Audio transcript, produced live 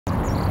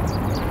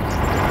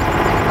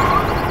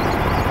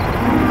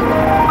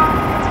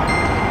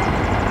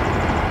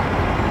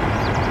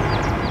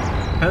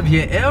Have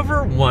you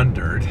ever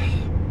wondered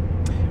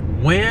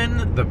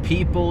when the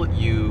people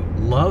you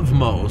love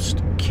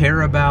most,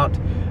 care about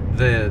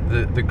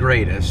the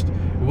greatest,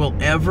 will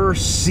ever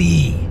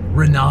see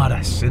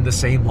Renatus in the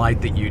same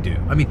light that you do?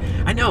 I mean,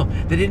 I know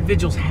that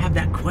individuals have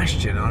that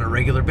question on a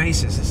regular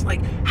basis. It's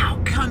like,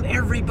 how come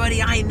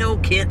everybody I know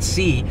can't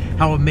see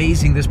how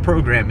amazing this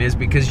program is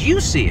because you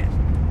see it?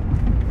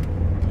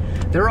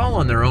 They're all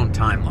on their own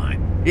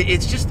timeline.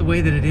 It's just the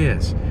way that it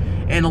is.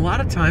 And a lot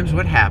of times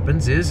what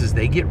happens is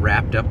they get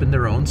wrapped up in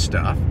their own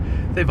stuff.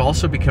 They've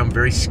also become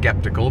very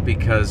skeptical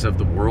because of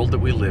the world that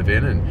we live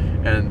in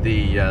and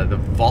the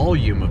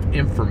volume of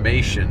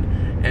information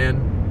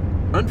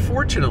and,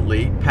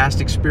 unfortunately,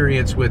 past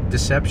experience with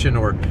deception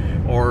or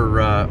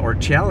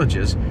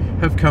challenges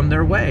have come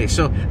their way.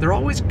 So they're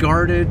always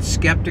guarded,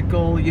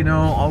 skeptical, you know,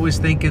 always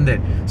thinking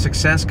that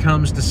success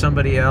comes to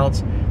somebody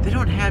else. They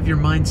don't have your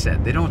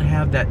mindset. They don't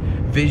have that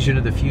vision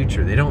of the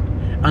future. They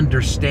don't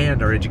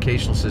understand our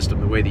educational system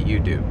the way that you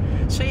do.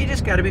 So you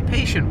just got to be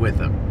patient with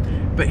them.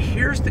 But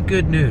here's the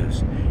good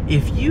news.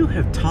 If you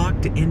have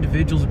talked to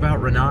individuals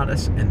about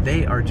Renatus and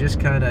they are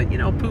just kind of, you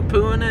know,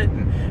 poo-pooing it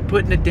and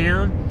putting it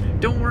down,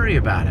 don't worry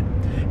about it.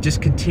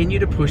 Just continue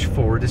to push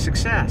forward to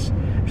success.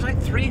 There's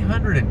like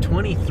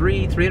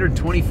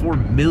 324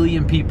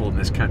 million people in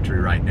this country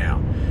right now.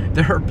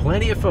 There are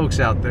plenty of folks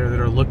out there that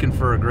are looking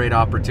for a great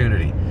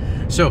opportunity.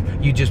 So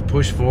you just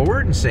push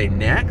forward and say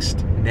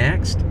next,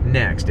 next,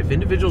 next. If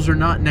individuals are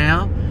not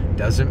now,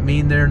 doesn't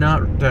mean they're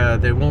not,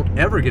 they won't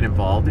ever get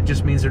involved. It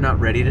just means they're not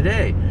ready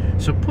today.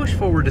 So push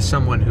forward to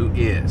someone who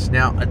is.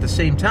 Now, at the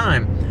same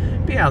time,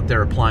 be out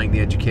there applying the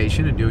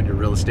education and doing your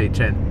real estate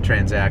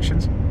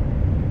transactions.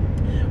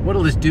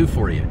 What'll this do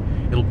for you?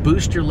 It'll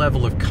boost your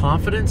level of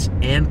confidence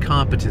and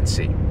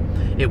competency.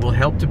 It will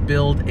help to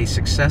build a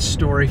success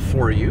story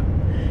for you,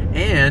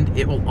 and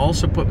it will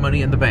also put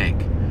money in the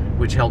bank,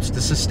 which helps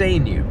to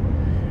sustain you.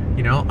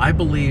 You know, I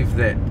believe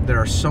that there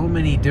are so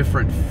many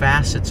different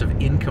facets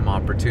of income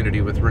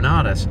opportunity with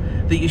Renatus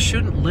that you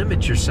shouldn't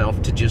limit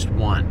yourself to just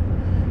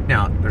one.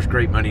 Now, there's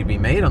great money to be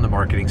made on the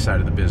marketing side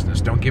of the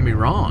business, don't get me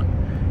wrong.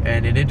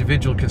 And an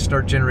individual can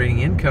start generating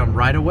income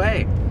right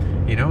away.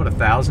 You know, at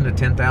 $1,000 to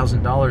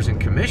 $10,000 in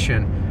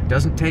commission,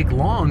 doesn't take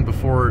long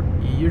before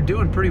you're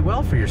doing pretty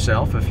well for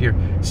yourself if you're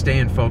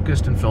staying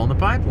focused and filling the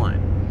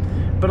pipeline.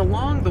 But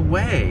along the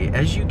way,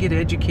 as you get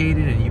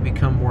educated and you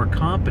become more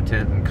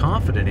competent and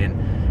confident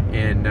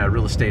in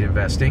real estate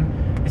investing,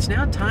 it's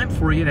now time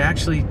for you to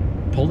actually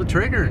pull the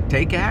trigger and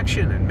take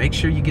action and make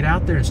sure you get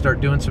out there and start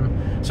doing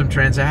some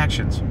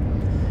transactions.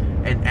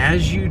 And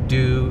as you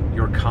do,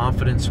 your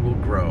confidence will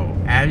grow.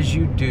 As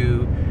you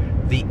do,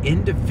 the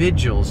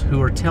individuals who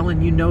are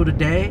telling you no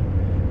today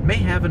may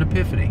have an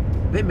epiphany.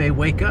 They may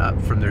wake up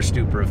from their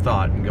stupor of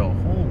thought and go,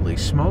 holy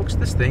smokes,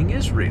 this thing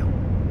is real.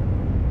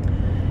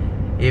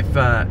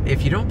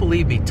 If you don't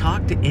believe me,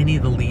 talk to any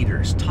of the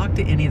leaders, talk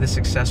to any of the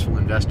successful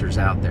investors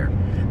out there.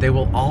 They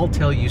will all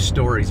tell you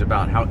stories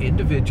about how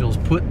individuals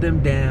put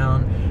them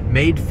down,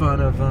 made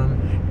fun of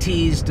them,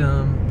 teased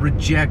them,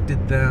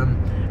 rejected them,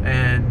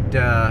 and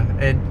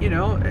you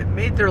know, it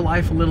made their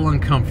life a little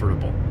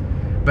uncomfortable.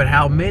 But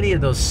how many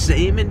of those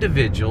same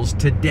individuals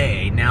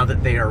today, now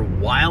that they are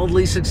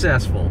wildly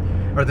successful,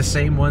 are the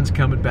same ones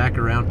coming back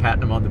around, patting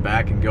them on the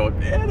back and going,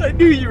 man, I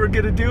knew you were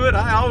going to do it.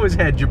 I always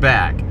had your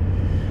back.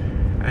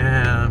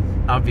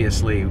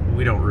 Obviously,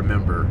 we don't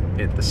remember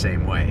it the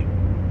same way.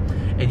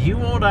 And you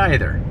won't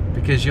either,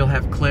 because you'll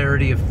have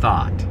clarity of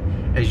thought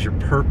as your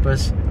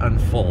purpose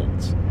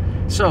unfolds.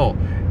 So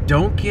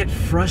don't get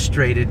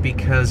frustrated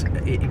because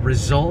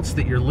results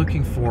that you're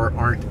looking for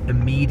aren't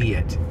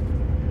immediate.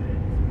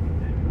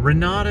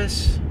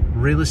 Renatus,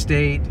 real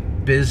estate,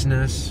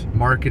 business,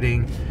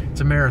 marketing,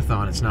 it's a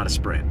marathon, it's not a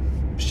sprint.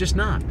 It's just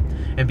not.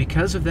 And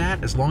because of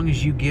that, as long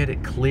as you get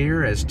it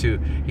clear as to,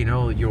 you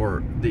know,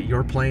 that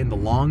you're playing the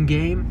long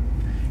game,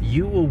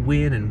 you will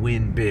win and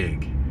win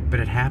big. But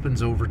it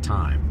happens over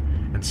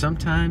time. And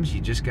sometimes you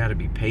just got to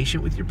be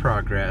patient with your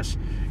progress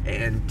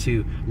and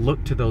to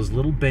look to those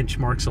little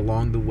benchmarks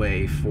along the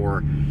way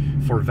for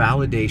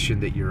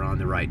validation that you're on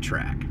the right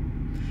track.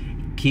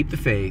 Keep the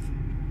faith,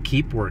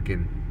 keep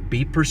working,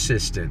 be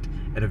persistent,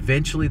 and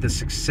eventually the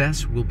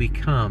success will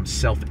become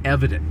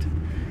self-evident.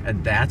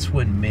 And that's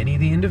when many of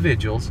the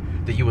individuals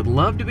that you would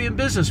love to be in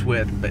business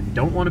with but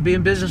don't want to be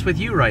in business with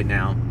you right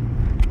now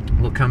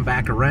will come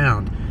back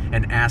around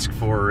and ask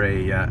for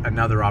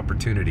another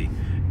opportunity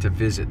to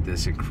visit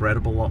this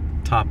incredible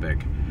topic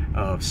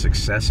of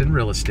success in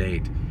real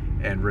estate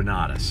and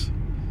Renatus.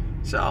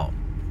 So,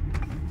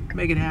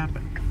 make it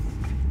happen.